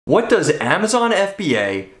What does Amazon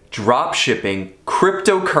FBA, dropshipping,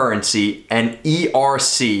 cryptocurrency, and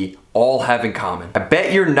ERC all have in common? I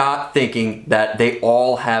bet you're not thinking that they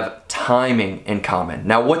all have timing in common.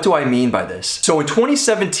 Now, what do I mean by this? So in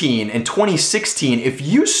 2017 and 2016, if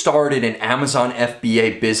you started an Amazon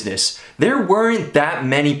FBA business, there weren't that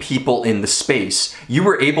many people in the space. You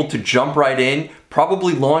were able to jump right in,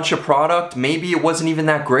 probably launch a product. Maybe it wasn't even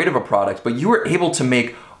that great of a product, but you were able to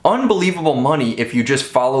make unbelievable money if you just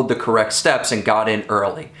followed the correct steps and got in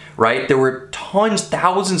early, right? There were tons,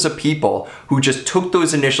 thousands of people who just took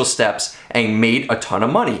those initial steps and made a ton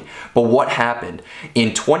of money. But what happened?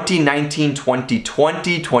 In 2019,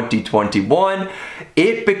 2020, 2021,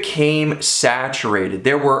 it became saturated.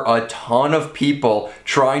 There were a ton of people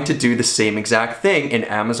trying to do the same exact thing in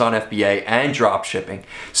Amazon FBA and dropshipping.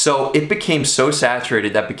 So it became so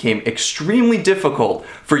saturated that it became extremely difficult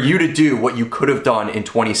for you to do what you could have done in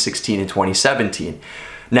 2016 and 2017.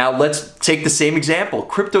 Now let's take the same example,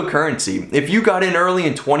 cryptocurrency. If you got in early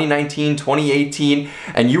in 2019, 2018,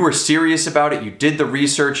 and you were serious about it, you did the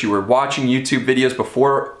research, you were watching YouTube videos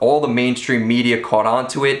before all the mainstream media caught on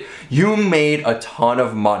to it, you made a ton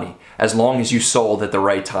of money as long as you sold at the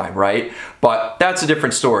right time, right? But that's a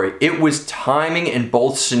different story. It was timing in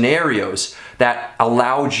both scenarios that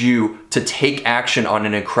allowed you to take action on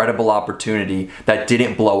an incredible opportunity that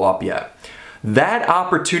didn't blow up yet. That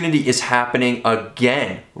opportunity is happening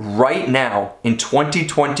again right now in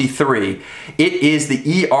 2023. It is the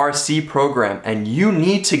ERC program, and you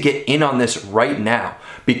need to get in on this right now,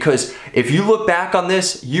 because if you look back on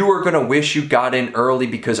this, you are gonna wish you got in early,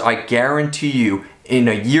 because I guarantee you in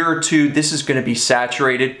a year or two, this is gonna be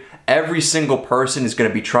saturated. Every single person is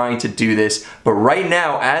gonna be trying to do this, but right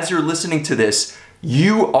now, as you're listening to this,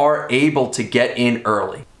 you are able to get in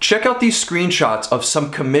early. Check out these screenshots of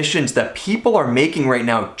some commissions that people are making right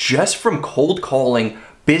now just from cold calling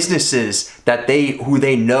businesses that who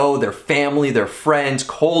they know, their family, their friends,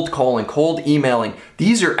 cold calling, cold emailing.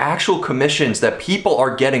 These are actual commissions that people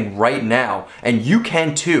are getting right now, and you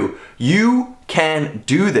can too. You can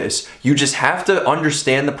do this. You just have to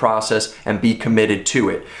understand the process and be committed to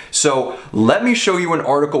it. So let me show you an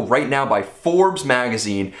article right now by Forbes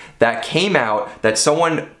magazine that came out, that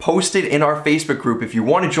someone posted in our Facebook group. If you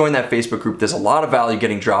want to join that Facebook group, there's a lot of value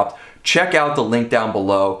getting dropped. Check out the link down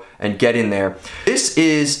below and get in there. This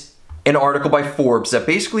is an article by Forbes that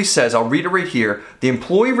basically says, I'll read it right here, the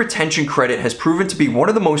employee retention credit has proven to be one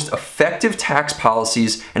of the most effective tax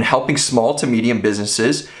policies in helping small to medium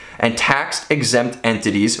businesses and tax-exempt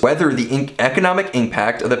entities weather the economic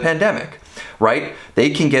impact of the pandemic, right? They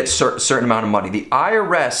can get a certain amount of money. The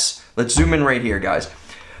IRS, let's zoom in right here, guys.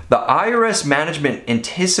 The IRS management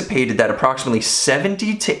anticipated that approximately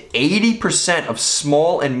 70 to 80% of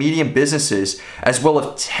small and medium businesses, as well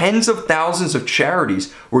as tens of thousands of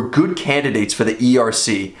charities, were good candidates for the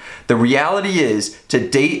ERC. The reality is, to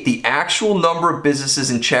date, the actual number of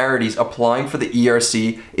businesses and charities applying for the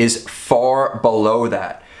ERC is far below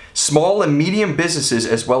that. Small and medium businesses,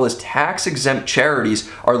 as well as tax-exempt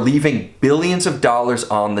charities, are leaving billions of dollars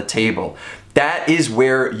on the table. That is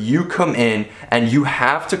where you come in, and you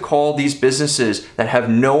have to call these businesses that have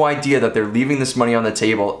no idea that they're leaving this money on the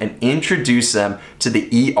table and introduce them to the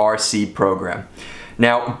ERC program.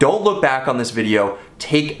 Now, don't look back on this video.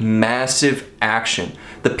 Take massive action.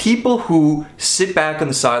 The people who sit back on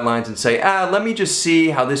the sidelines and say, let me just see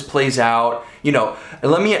how this plays out,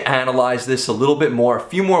 let me analyze this a little bit more, a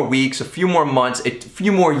few more weeks, a few more months, a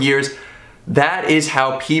few more years. That is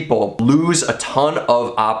how people lose a ton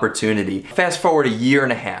of opportunity. Fast forward a year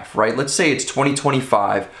and a half, right? Let's say it's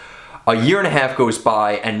 2025. A year and a half goes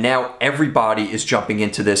by, and now everybody is jumping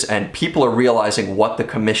into this, and people are realizing what the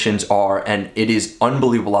commissions are, and it is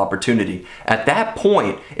unbelievable opportunity. At that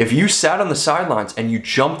point, if you sat on the sidelines and you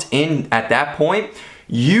jumped in at that point,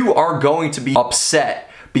 you are going to be upset,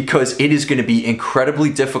 because it is going to be incredibly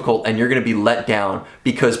difficult, and you're going to be let down,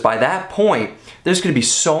 because by that point, there's going to be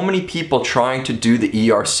so many people trying to do the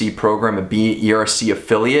ERC program and be an ERC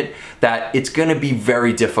affiliate that it's going to be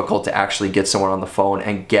very difficult to actually get someone on the phone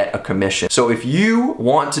and get a commission. So if you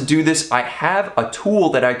want to do this, I have a tool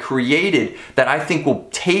that I created that I think will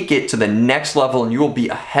take it to the next level, and you will be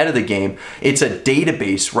ahead of the game. It's a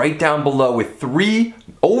database right down below with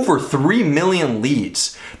over 3 million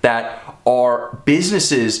leads that are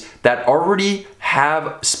businesses that already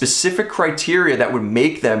have specific criteria that would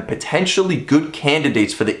make them potentially good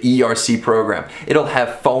candidates for the ERC program. It'll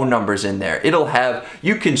have phone numbers in there.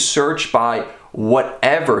 You can search by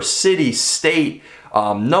whatever city, state,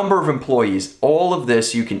 number of employees, all of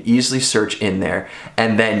this you can easily search in there,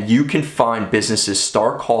 and then you can find businesses,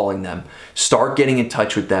 start calling them, start getting in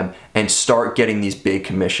touch with them, and start getting these big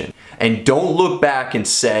commissions. And don't look back and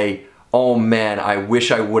say, oh man, I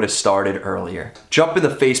wish I would have started earlier. Jump in the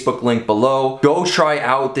Facebook link below. Go try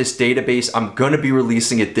out this database. I'm gonna be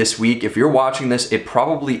releasing it this week. If you're watching this, it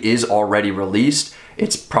probably is already released.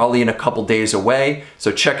 It's probably in a couple days away.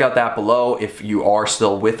 So check out that below if you are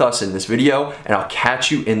still with us in this video, and I'll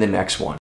catch you in the next one.